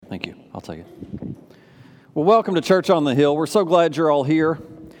I'll take it. Well, welcome to Church on the Hill. We're so glad you're all here.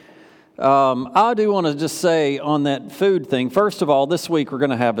 I do want to just say on that food thing, first of all, this week we're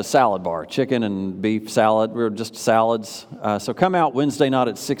going to have a salad bar, chicken and beef salad. We're just salads. So come out Wednesday night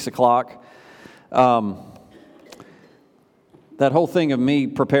at 6 o'clock. That whole thing of me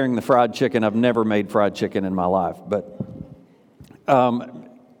preparing the fried chicken, I've never made fried chicken in my life. But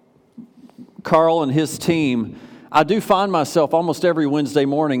Carl and his team, I do find myself almost every Wednesday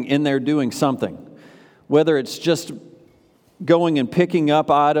morning in there doing something. Whether it's just going and picking up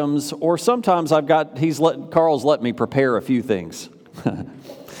items, or sometimes Carl's let me prepare a few things.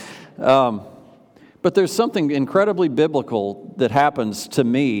 But there's something incredibly biblical that happens to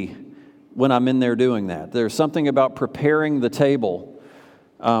me when I'm in there doing that. There's something about preparing the table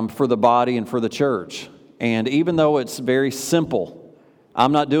for the body and for the church. And even though it's very simple,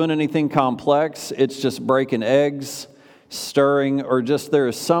 I'm not doing anything complex. It's just breaking eggs, stirring, or just there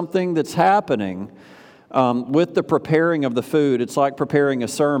is something that's happening with the preparing of the food. It's like preparing a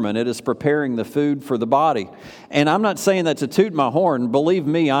sermon. It is preparing the food for the body. And I'm not saying that to toot my horn. Believe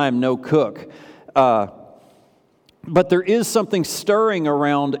me, I am no cook. But there is something stirring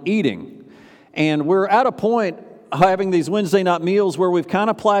around eating. And we're at a point having these Wednesday night meals where we've kind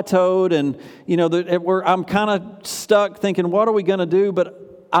of plateaued, and I'm kind of stuck thinking, what are we going to do?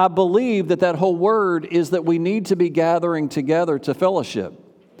 But I believe that whole word is that we need to be gathering together to fellowship.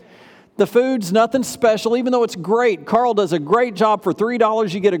 The food's nothing special, even though it's great. Carl does a great job. For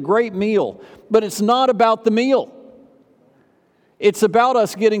 $3, you get a great meal. But it's not about the meal. It's about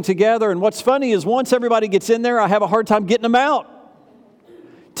us getting together. And what's funny is once everybody gets in there, I have a hard time getting them out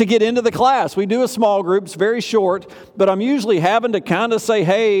to get into the class. We do a small group. It's very short. But I'm usually having to kind of say,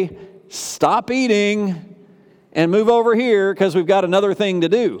 hey, stop eating and move over here because we've got another thing to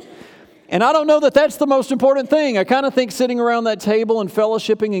do. And I don't know that that's the most important thing. I kind of think sitting around that table and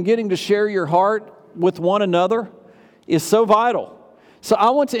fellowshipping and getting to share your heart with one another is so vital. So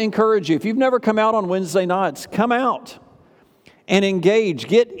I want to encourage you, if you've never come out on Wednesday nights, come out and engage.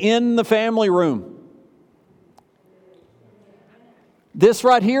 Get in the family room. This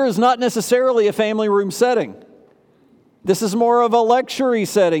right here is not necessarily a family room setting. This is more of a lecture-y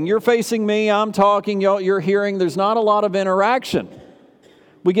setting. You're facing me, I'm talking, you're hearing. There's not a lot of interaction.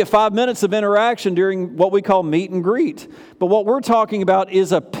 We get 5 minutes of interaction during what we call meet and greet. But what we're talking about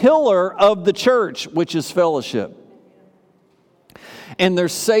is a pillar of the church, which is fellowship. And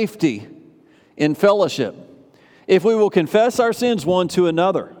there's safety in fellowship. If we will confess our sins one to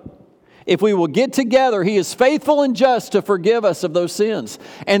another, if we will get together, He is faithful and just to forgive us of those sins.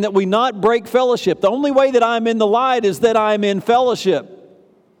 And that we not break fellowship. The only way that I'm in the light is that I'm in fellowship.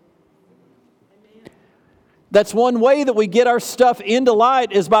 That's one way that we get our stuff into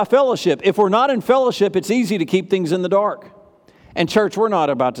light is by fellowship. If we're not in fellowship, it's easy to keep things in the dark. And church, we're not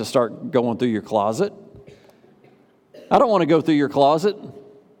about to start going through your closet. I don't want to go through your closet.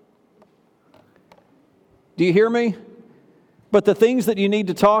 Do you hear me? But the things that you need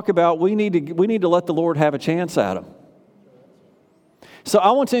to talk about, we need to let the Lord have a chance at them. So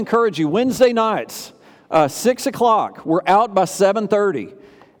I want to encourage you, Wednesday nights, 6 o'clock, we're out by 7:30.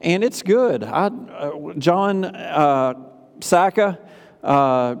 And it's good. John Saka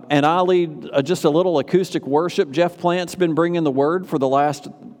and I lead just a little acoustic worship. Jeff Plant's been bringing the word for the last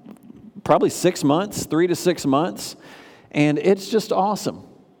probably 6 months, 3 to 6 months. And it's just awesome.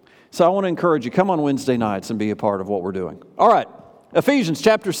 So I want to encourage you, come on Wednesday nights and be a part of what we're doing. All right, Ephesians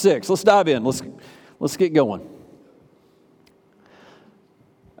chapter 6. Let's dive in. Let's get going.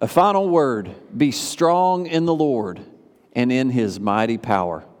 A final word. Be strong in the Lord and in His mighty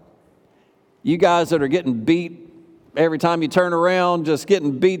power. You guys that are getting beat every time you turn around, just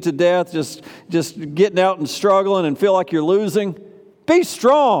getting beat to death, just getting out and struggling and feel like you're losing, be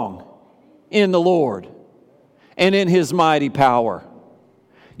strong in the Lord and in His mighty power.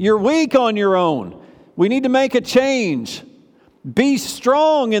 You're weak on your own. We need to make a change. Be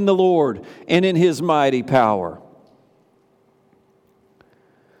strong in the Lord and in His mighty power.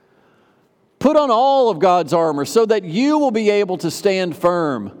 Put on all of God's armor so that you will be able to stand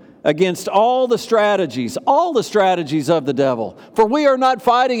firm against all the strategies of the devil. For we are not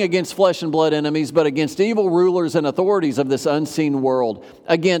fighting against flesh and blood enemies, but against evil rulers and authorities of this unseen world,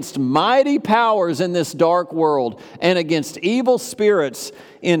 against mighty powers in this dark world, and against evil spirits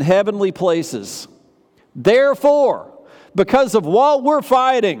in heavenly places. Therefore, because of what we're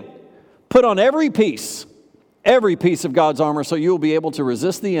fighting, put on every piece of God's armor so you'll be able to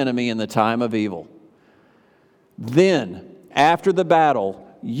resist the enemy in the time of evil. Then, after the battle,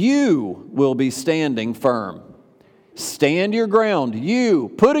 you will be standing firm. Stand your ground, you,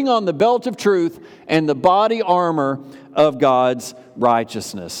 putting on the belt of truth and the body armor of God's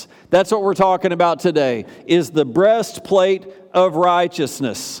righteousness. That's what we're talking about today, is the breastplate of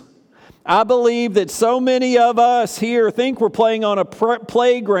righteousness. I believe that so many of us here think we're playing on a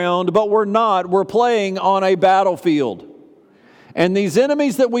playground, but we're not. We're playing on a battlefield. And these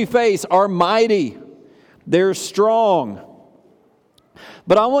enemies that we face are mighty. They're strong.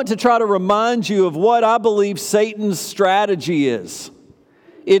 But I want to try to remind you of what I believe Satan's strategy is.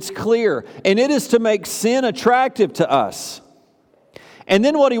 It's clear, and it is to make sin attractive to us. And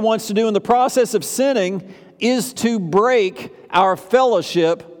then what he wants to do in the process of sinning is to break our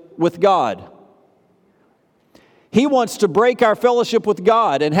fellowship with God. He wants to break our fellowship with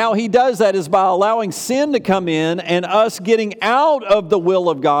God, and how he does that is by allowing sin to come in and us getting out of the will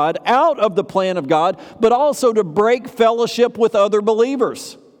of God, out of the plan of God, but also to break fellowship with other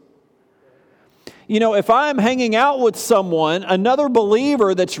believers. You know, if I'm hanging out with someone, another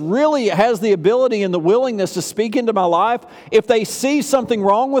believer that's really has the ability and the willingness to speak into my life, if they see something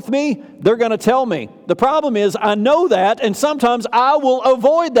wrong with me, they're going to tell me. The problem is I know that, and sometimes I will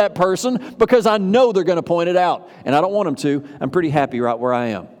avoid that person because I know they're going to point it out. And I don't want them to. I'm pretty happy right where I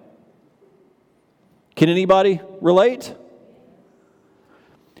am. Can anybody relate?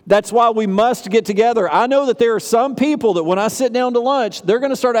 That's why we must get together. I know that there are some people that when I sit down to lunch, they're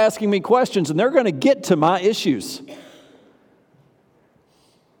going to start asking me questions and they're going to get to my issues,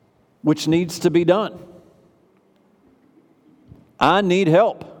 which needs to be done. I need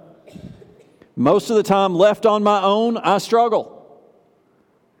help. Most of the time left on my own, I struggle.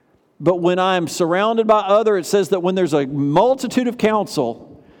 But when I'm surrounded by others, it says that when there's a multitude of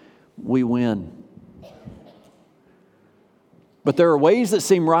counsel, we win. But there are ways that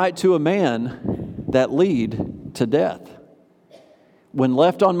seem right to a man that lead to death. When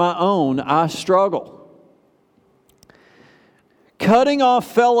left on my own, I struggle. Cutting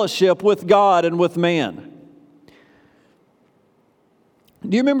off fellowship with God and with man.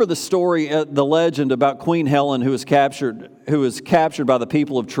 Do you remember the story, the legend about Queen Helen who was captured by the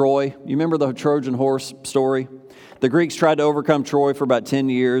people of Troy? You remember the Trojan horse story? The Greeks tried to overcome Troy for about 10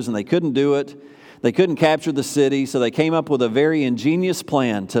 years and they couldn't do it. They couldn't capture the city, so they came up with a very ingenious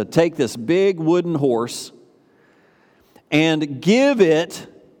plan to take this big wooden horse and give it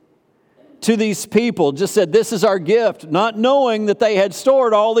to these people. Just said, this is our gift, not knowing that they had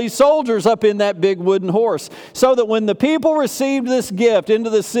stored all these soldiers up in that big wooden horse. So that when the people received this gift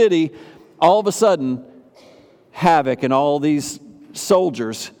into the city, all of a sudden, havoc and all these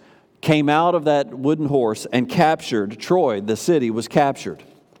soldiers came out of that wooden horse and captured Troy. The city was captured.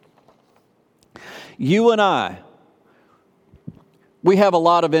 You and I, we have a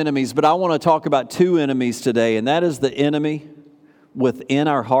lot of enemies, but I want to talk about two enemies today, and that is the enemy within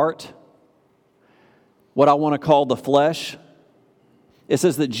our heart, what I want to call the flesh. It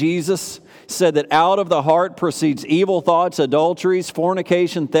says that Jesus said that out of the heart proceeds evil thoughts, adulteries,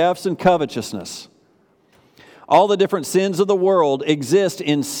 fornication, thefts, and covetousness. All the different sins of the world exist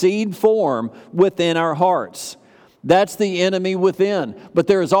in seed form within our hearts. That's the enemy within. But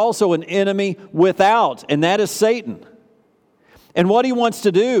there is also an enemy without, and that is Satan. And what he wants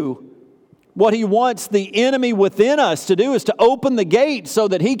to do, what he wants the enemy within us to do is to open the gate so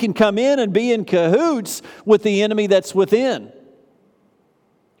that he can come in and be in cahoots with the enemy that's within.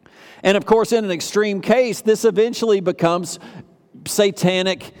 And of course, in an extreme case, this eventually becomes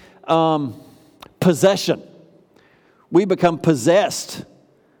satanic possession. We become possessed.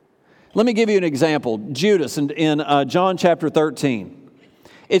 Let me give you an example. Judas in John chapter 13.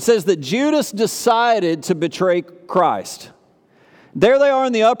 It says that Judas decided to betray Christ. There they are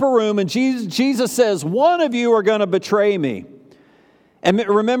in the upper room, and Jesus says, one of you are going to betray me. And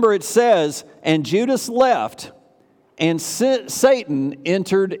remember, it says, and Judas left, and Satan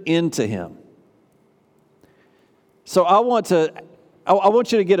entered into him. So I want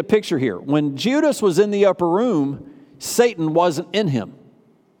you to get a picture here. When Judas was in the upper room, Satan wasn't in him.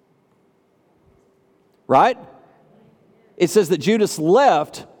 Right? It says that Judas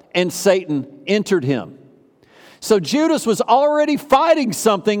left and Satan entered him. So Judas was already fighting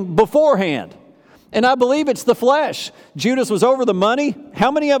something beforehand. And I believe it's the flesh. Judas was over the money.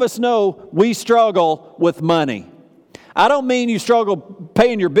 How many of us know we struggle with money? I don't mean you struggle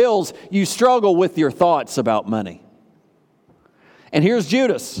paying your bills. You struggle with your thoughts about money. And here's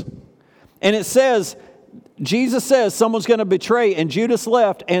Judas. And it says, Jesus says someone's going to betray, and Judas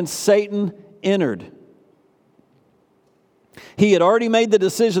left and Satan entered. He had already made the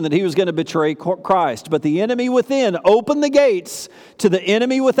decision that he was going to betray Christ. But the enemy within opened the gates to the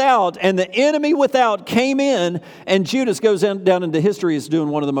enemy without. And the enemy without came in. And Judas goes down into history as doing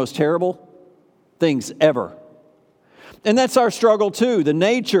one of the most terrible things ever. And that's our struggle too. The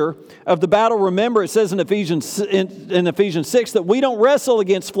nature of the battle, remember, it says in Ephesians 6 that we don't wrestle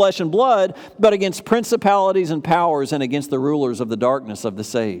against flesh and blood, but against principalities and powers and against the rulers of the darkness of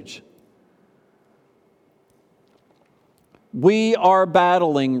this age. We are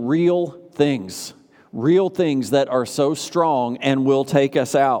battling real things that are so strong and will take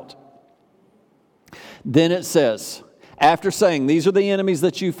us out. Then it says, after saying these are the enemies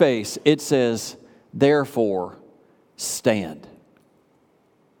that you face, it says, therefore, stand.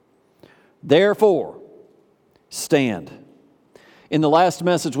 Therefore, stand. In the last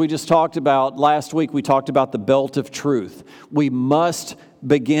message we just talked about, last week we talked about the belt of truth. We must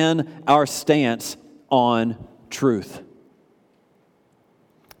begin our stance on truth.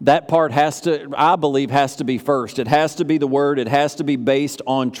 That part I believe, has to be first. It has to be the Word. It has to be based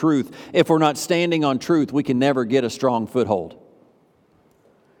on truth. If we're not standing on truth, we can never get a strong foothold.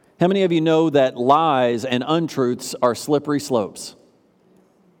 How many of you know that lies and untruths are slippery slopes?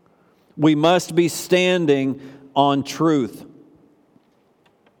 We must be standing on truth.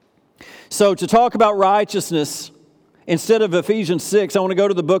 So to talk about righteousness, instead of Ephesians 6, I want to go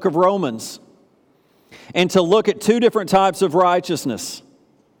to the book of Romans and to look at two different types of righteousness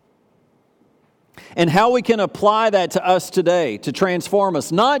and how we can apply that to us today to transform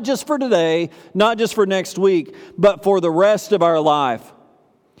us, not just for today, not just for next week, but for the rest of our life.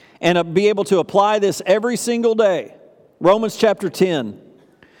 And be able to apply this every single day. Romans chapter 10,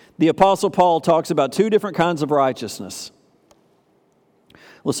 the Apostle Paul talks about two different kinds of righteousness.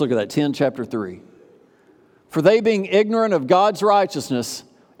 Let's look at that, 10, chapter 3. For they being ignorant of God's righteousness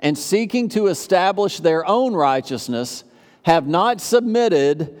and seeking to establish their own righteousness, have not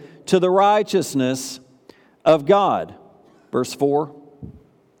submitted to the righteousness of God. Verse 4.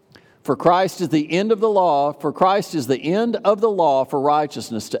 For Christ is the end of the law, for Christ is the end of the law for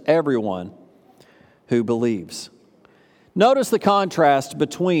righteousness to everyone who believes. Notice the contrast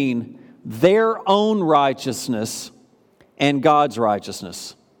between their own righteousness and God's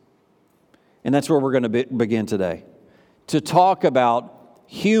righteousness. And that's where we're going to begin today. To talk about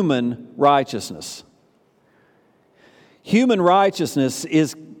human righteousness. Human righteousness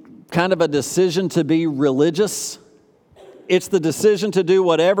is kind of a decision to be religious. It's the decision to do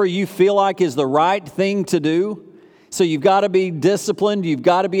whatever you feel like is the right thing to do. So you've got to be disciplined. You've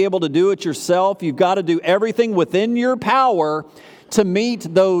got to be able to do it yourself. You've got to do everything within your power to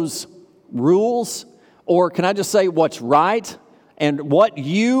meet those rules. Or can I just say what's right and what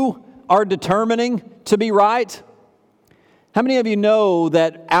you are determining to be right? How many of you know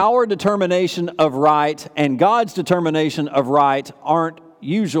that our determination of right and God's determination of right aren't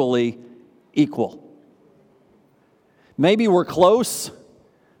usually equal? Maybe we're close,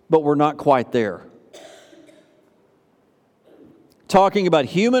 but we're not quite there. Talking about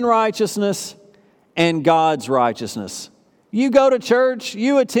human righteousness and God's righteousness. You go to church,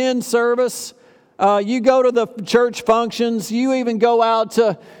 you attend service, you go to the church functions, you even go out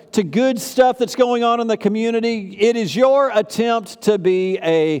to good stuff that's going on in the community. It is your attempt to be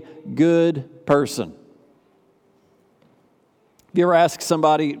a good person. Have you ever asked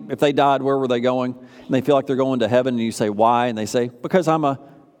somebody if they died, where were they going? And they feel like they're going to heaven, and you say, why? And they say, because I'm a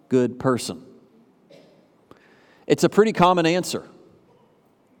good person. It's a pretty common answer.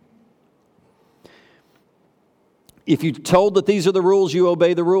 If you're told that these are the rules, you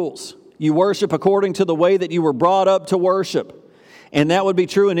obey the rules. You worship according to the way that you were brought up to worship. And that would be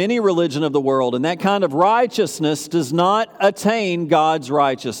true in any religion of the world. And that kind of righteousness does not attain God's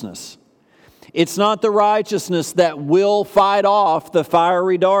righteousness. It's not the righteousness that will fight off the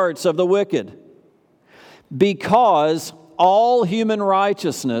fiery darts of the wicked. Because all human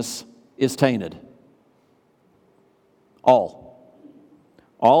righteousness is tainted.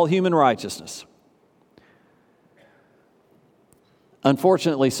 All human righteousness.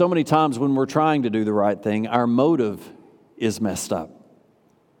 Unfortunately, so many times when we're trying to do the right thing, our motive is messed up.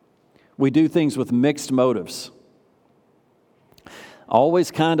 We do things with mixed motives. Always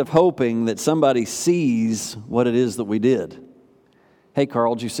kind of hoping that somebody sees what it is that we did. Hey,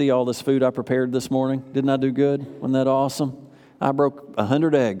 Carl, did you see all this food I prepared this morning? Didn't I do good? Wasn't that awesome? I broke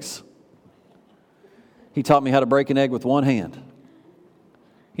 100 eggs. He taught me how to break an egg with one hand.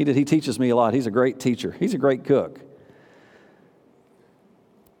 He did. He teaches me a lot. He's a great teacher. He's a great cook.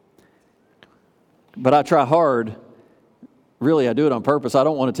 But I try hard. Really, I do it on purpose. I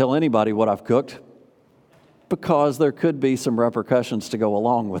don't want to tell anybody what I've cooked because there could be some repercussions to go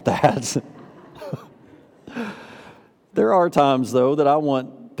along with that. There are times, though, that I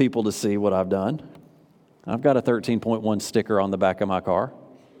want people to see what I've done. I've got a 13.1 sticker on the back of my car.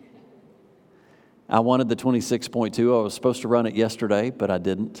 I wanted the 26.2. I was supposed to run it yesterday, but I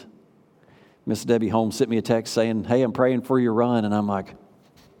didn't. Miss Debbie Holmes sent me a text saying, hey, I'm praying for your run. And I'm like,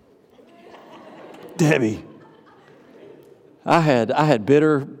 Debbie, I had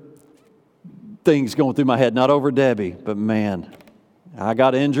bitter things going through my head, not over Debbie, but man, I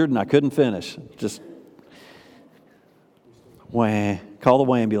got injured and I couldn't finish. Just, wah, call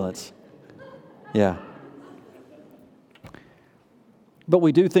the ambulance. Yeah. But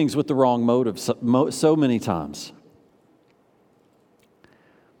we do things with the wrong motive so many times.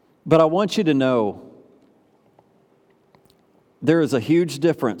 But I want you to know there is a huge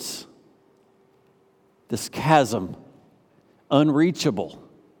difference, this chasm, unreachable,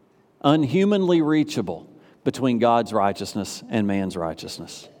 unhumanly reachable, between God's righteousness and man's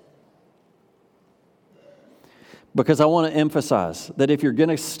righteousness. Because I want to emphasize that if you're going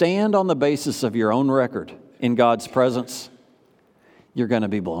to stand on the basis of your own record in God's presence, you're going to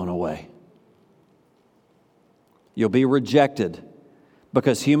be blown away. You'll be rejected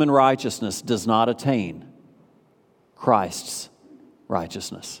because human righteousness does not attain Christ's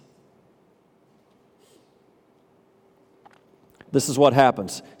righteousness. This is what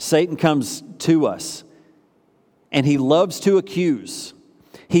happens. Satan comes to us, and he loves to accuse.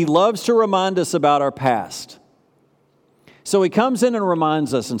 He loves to remind us about our past. So he comes in and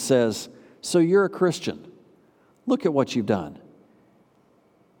reminds us and says, so you're a Christian. Look at what you've done.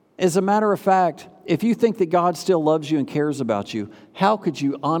 As a matter of fact, if you think that God still loves you and cares about you, how could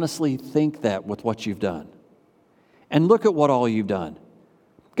you honestly think that with what you've done? And look at what all you've done.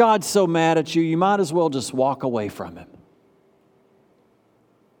 God's so mad at you, you might as well just walk away from Him.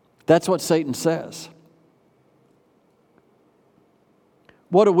 That's what Satan says.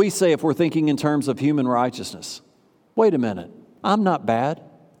 What do we say if we're thinking in terms of human righteousness? Wait a minute, I'm not bad.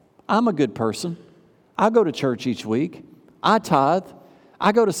 I'm a good person. I go to church each week. I tithe.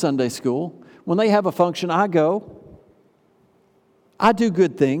 I go to Sunday school. When they have a function, I go. I do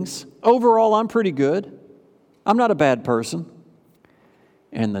good things. Overall, I'm pretty good. I'm not a bad person.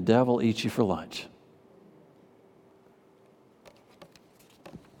 And the devil eats you for lunch.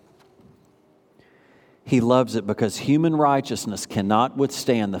 He loves it because human righteousness cannot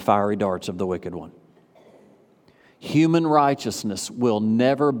withstand the fiery darts of the wicked one. Human righteousness will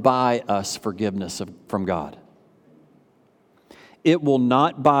never buy us forgiveness from God. It will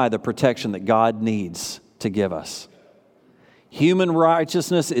not buy the protection that God needs to give us. Human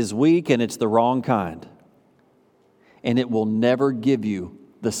righteousness is weak and it's the wrong kind. And it will never give you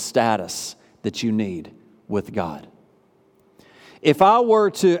the status that you need with God. If I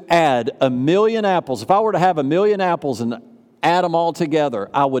were to add 1,000,000 apples, if I were to have 1,000,000 apples and add them all together,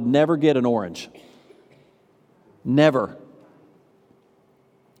 I would never get an orange. Never.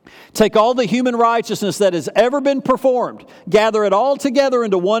 Take all the human righteousness that has ever been performed, gather it all together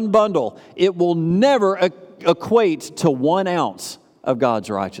into one bundle. It will never equate to 1 ounce of God's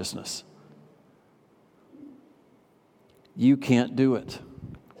righteousness. You can't do it.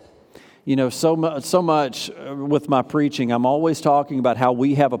 You know, so much with my preaching, I'm always talking about how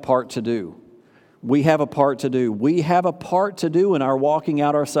we have a part to do. We have a part to do. We have a part to do in our walking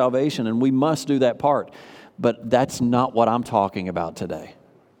out our salvation, and we must do that part. But that's not what I'm talking about today.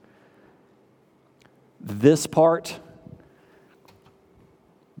 This part,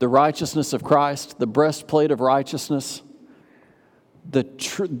 the righteousness of Christ, the breastplate of righteousness,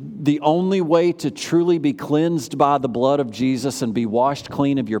 the only way to truly be cleansed by the blood of Jesus and be washed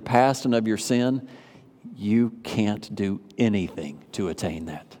clean of your past and of your sin, you can't do anything to attain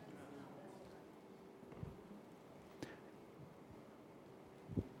that.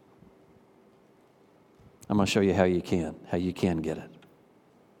 I'm going to show you how you can get it.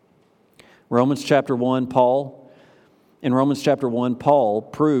 Romans chapter 1, Paul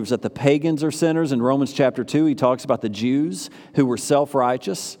proves that the pagans are sinners. In Romans chapter 2, he talks about the Jews who were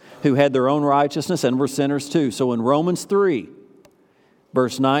self-righteous, who had their own righteousness and were sinners too. So in Romans 3,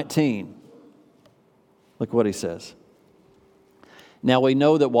 verse 19, look what he says. Now we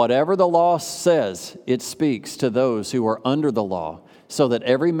know that whatever the law says, it speaks to those who are under the law, so that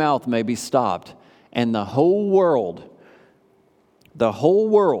every mouth may be stopped, and the whole world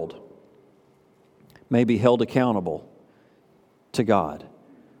may be held accountable to God.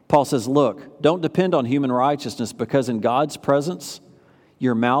 Paul says, look, don't depend on human righteousness, because in God's presence,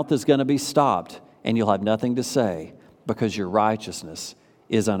 your mouth is going to be stopped and you'll have nothing to say because your righteousness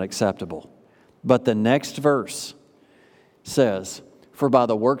is unacceptable. But the next verse says, for by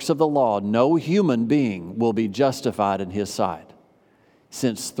the works of the law, no human being will be justified in his sight,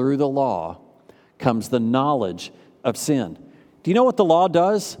 since through the law comes the knowledge of sin. Do you know what the law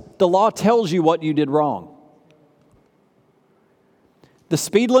does? The law tells you what you did wrong. The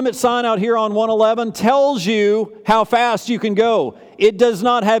speed limit sign out here on 111 tells you how fast you can go. It does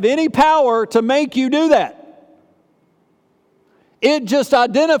not have any power to make you do that. It just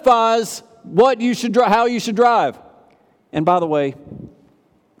identifies what you should, how you should drive. And by the way,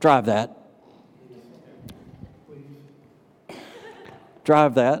 drive that.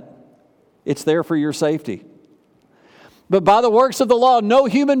 Drive that. It's there for your safety. But by the works of the law, no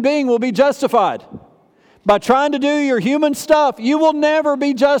human being will be justified. By trying to do your human stuff, you will never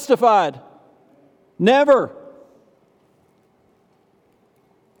be justified. Never.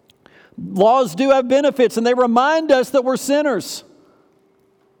 Laws do have benefits, and they remind us that we're sinners.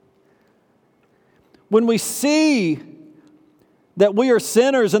 When we see that we are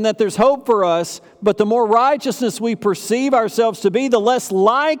sinners and that there's hope for us, but the more righteousness we perceive ourselves to be, the less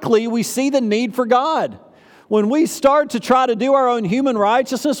likely we see the need for God. When we start to try to do our own human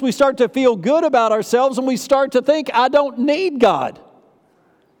righteousness, we start to feel good about ourselves and we start to think, I don't need God.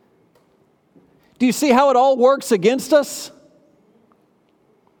 Do you see how it all works against us?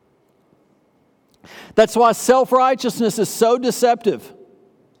 That's why self-righteousness is so deceptive.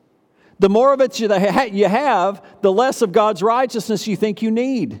 The more of it you have, the less of God's righteousness you think you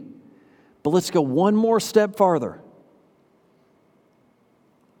need. But let's go one more step farther.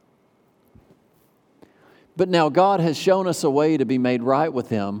 But now God has shown us a way to be made right with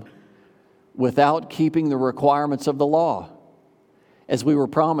Him without keeping the requirements of the law, as we were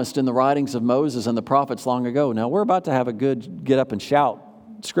promised in the writings of Moses and the prophets long ago. Now we're about to have a good get up and shout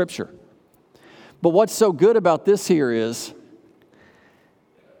scripture. But what's so good about this here is,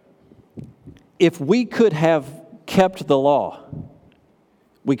 if we could have kept the law,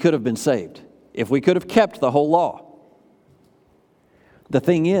 we could have been saved. If we could have kept the whole law. The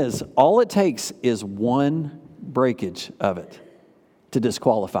thing is, all it takes is one breakage of it to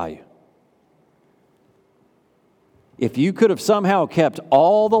disqualify you. If you could have somehow kept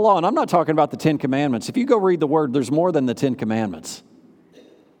all the law, and I'm not talking about the 10 Commandments. If you go read the Word, there's more than the 10 Commandments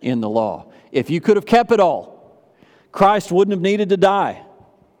in the law. If you could have kept it all, Christ wouldn't have needed to die.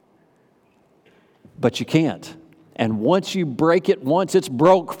 But you can't. And once you break it once, it's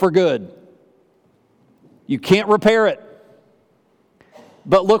broke for good. You can't repair it.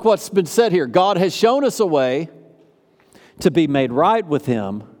 But look what's been said here. God has shown us a way to be made right with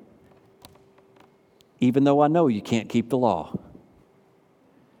Him, even though I know you can't keep the law.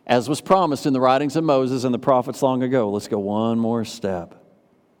 As was promised in the writings of Moses and the prophets long ago. Let's go one more step.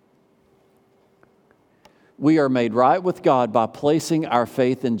 We are made right with God by placing our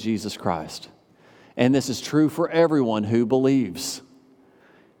faith in Jesus Christ. And this is true for everyone who believes,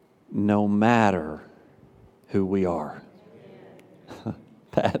 no matter who we are.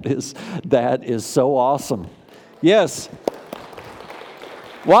 That is so awesome. Yes.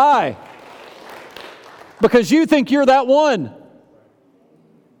 Why? Because you think you're that one.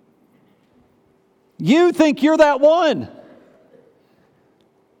 You think you're that one.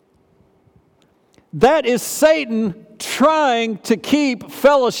 That is Satan trying to keep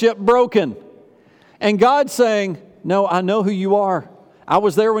fellowship broken. And God saying, no, I know who you are. I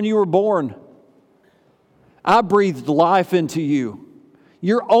was there when you were born. I breathed life into you.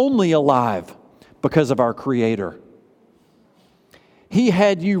 You're only alive because of our Creator. He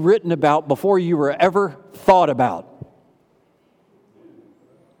had you written about before you were ever thought about.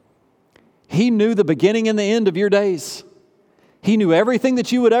 He knew the beginning and the end of your days. He knew everything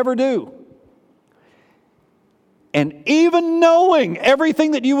that you would ever do. And even knowing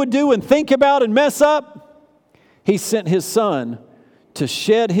everything that you would do and think about and mess up, He sent His Son to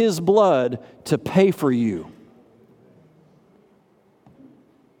shed His blood to pay for you.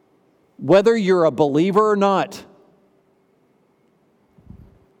 Whether you're a believer or not,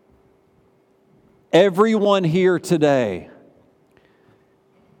 everyone here today,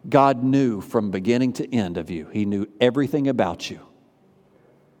 God knew from beginning to end of you. He knew everything about you.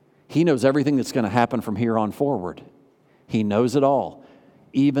 He knows everything that's going to happen from here on forward. He knows it all.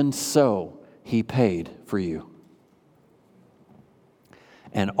 Even so, He paid for you.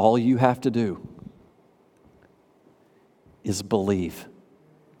 And all you have to do is believe.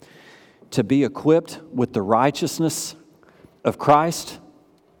 To be equipped with the righteousness of Christ,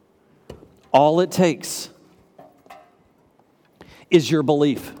 all it takes is your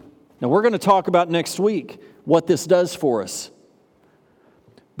belief. Now, we're going to talk about next week what this does for us.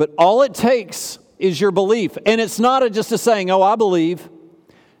 But all it takes is your belief. And it's not just a saying, oh, I believe.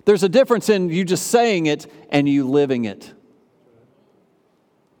 There's a difference in you just saying it and you living it.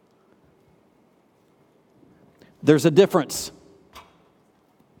 There's a difference.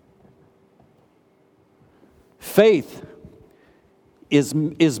 Faith is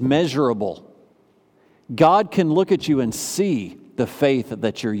measurable. God can look at you and see the faith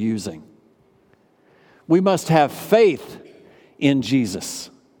that you're using. We must have faith in Jesus.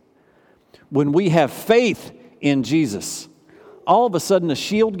 When we have faith in Jesus, all of a sudden a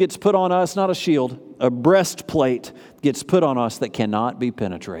shield gets put on us, not a shield, a breastplate gets put on us that cannot be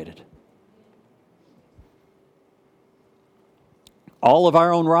penetrated. All of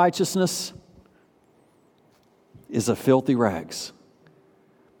our own righteousness is a filthy rags.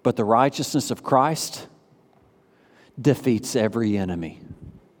 But the righteousness of Christ defeats every enemy.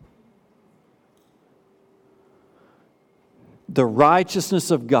 The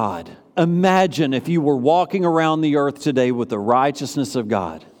righteousness of God. Imagine if you were walking around the earth today with the righteousness of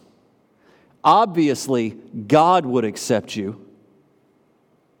God. Obviously, God would accept you.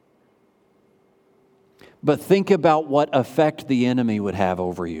 But think about what effect the enemy would have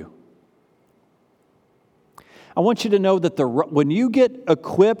over you. I want you to know that when you get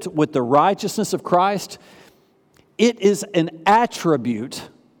equipped with the righteousness of Christ, it is an attribute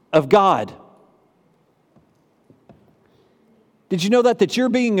of God. Did you know that you're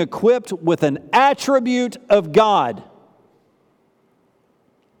being equipped with an attribute of God?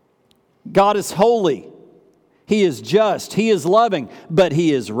 God is holy. He is just. He is loving. But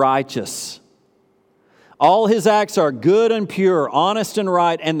He is righteous. All His acts are good and pure, honest and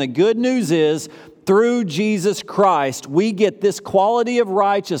right. And the good news is, through Jesus Christ, we get this quality of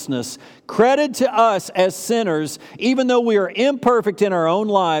righteousness credited to us as sinners, even though we are imperfect in our own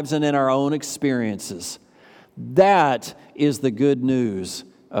lives and in our own experiences. That is the good news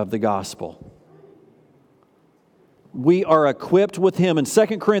of the gospel. We are equipped with Him. In 2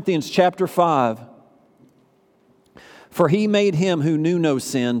 Corinthians chapter 5, for He made Him who knew no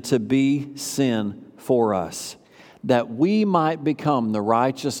sin to be sin for us, that we might become the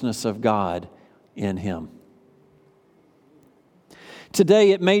righteousness of God in Him.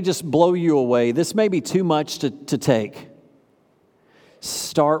 Today, it may just blow you away. This may be too much to take.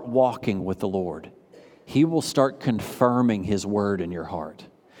 Start walking with the Lord. He will start confirming His word in your heart.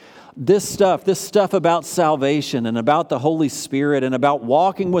 This stuff about salvation and about the Holy Spirit and about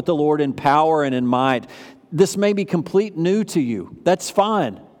walking with the Lord in power and in might, this may be complete new to you. That's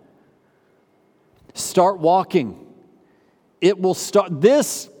fine. Start walking. It will start.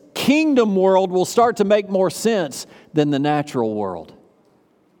 This kingdom world will start to make more sense than the natural world.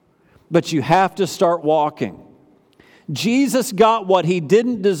 But you have to start walking. Jesus got what He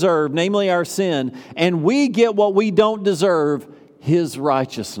didn't deserve, namely our sin, and we get what we don't deserve, His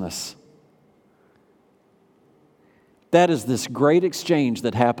righteousness. That is this great exchange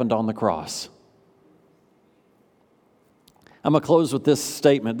that happened on the cross. I'm going to close with this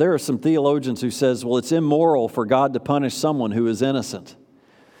statement. There are some theologians who says, well, it's immoral for God to punish someone who is innocent.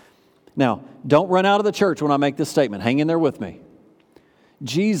 Now, don't run out of the church when I make this statement. Hang in there with me.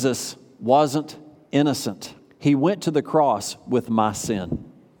 Jesus wasn't innocent. He went to the cross with my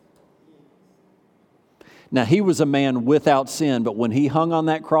sin. Now, He was a man without sin, but when He hung on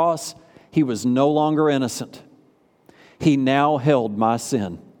that cross, He was no longer innocent. He now held my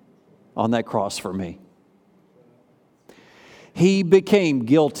sin on that cross for me. He became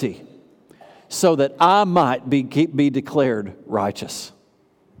guilty so that I might be declared righteous.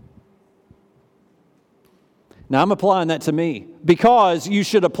 Now, I'm applying that to me because you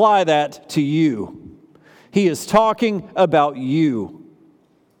should apply that to you. He is talking about you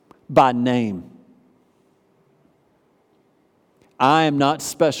by name. I am not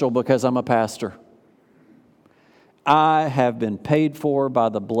special because I'm a pastor. I have been paid for by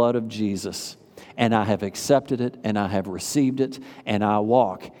the blood of Jesus, and I have accepted it, and I have received it, and I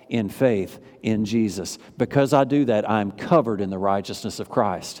walk in faith in Jesus. Because I do that, I'm covered in the righteousness of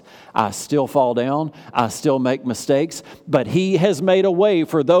Christ. I still fall down, I still make mistakes, but He has made a way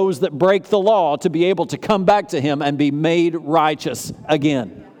for those that break the law to be able to come back to Him and be made righteous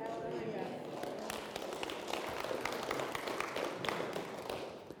again.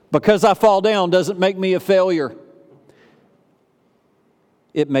 Because I fall down doesn't make me a failure.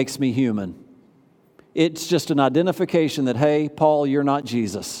 It makes me human. It's just an identification that, hey, Paul, you're not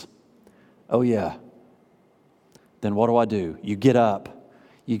Jesus. Oh, yeah. Then what do? You get up,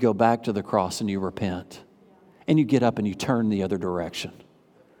 you go back to the cross and you repent. And you get up and you turn the other direction.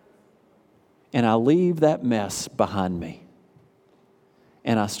 And I leave that mess behind me.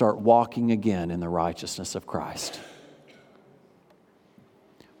 And I start walking again in the righteousness of Christ.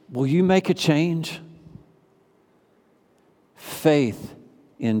 Will you make a change? Faith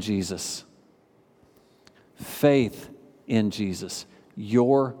in Jesus. Faith in Jesus.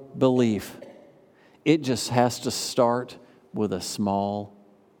 Your belief. It just has to start with a small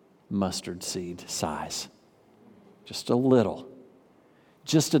mustard seed size. Just a little.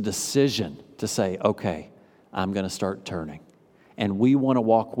 Just a decision to say, okay, I'm going to start turning. and we want to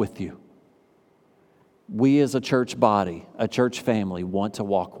walk with you. We as a church body, a church family, want to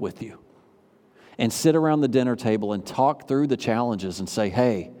walk with you. And sit around the dinner table and talk through the challenges and say,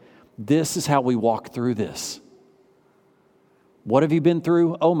 hey, this is how we walk through this. What have you been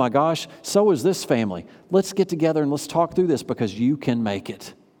through? Oh my gosh, so is this family. Let's get together and let's talk through this because you can make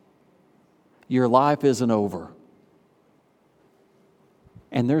it. Your life isn't over.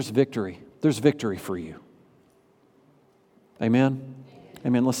 And there's victory. There's victory for you. Amen?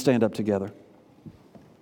 Amen. Let's stand up together.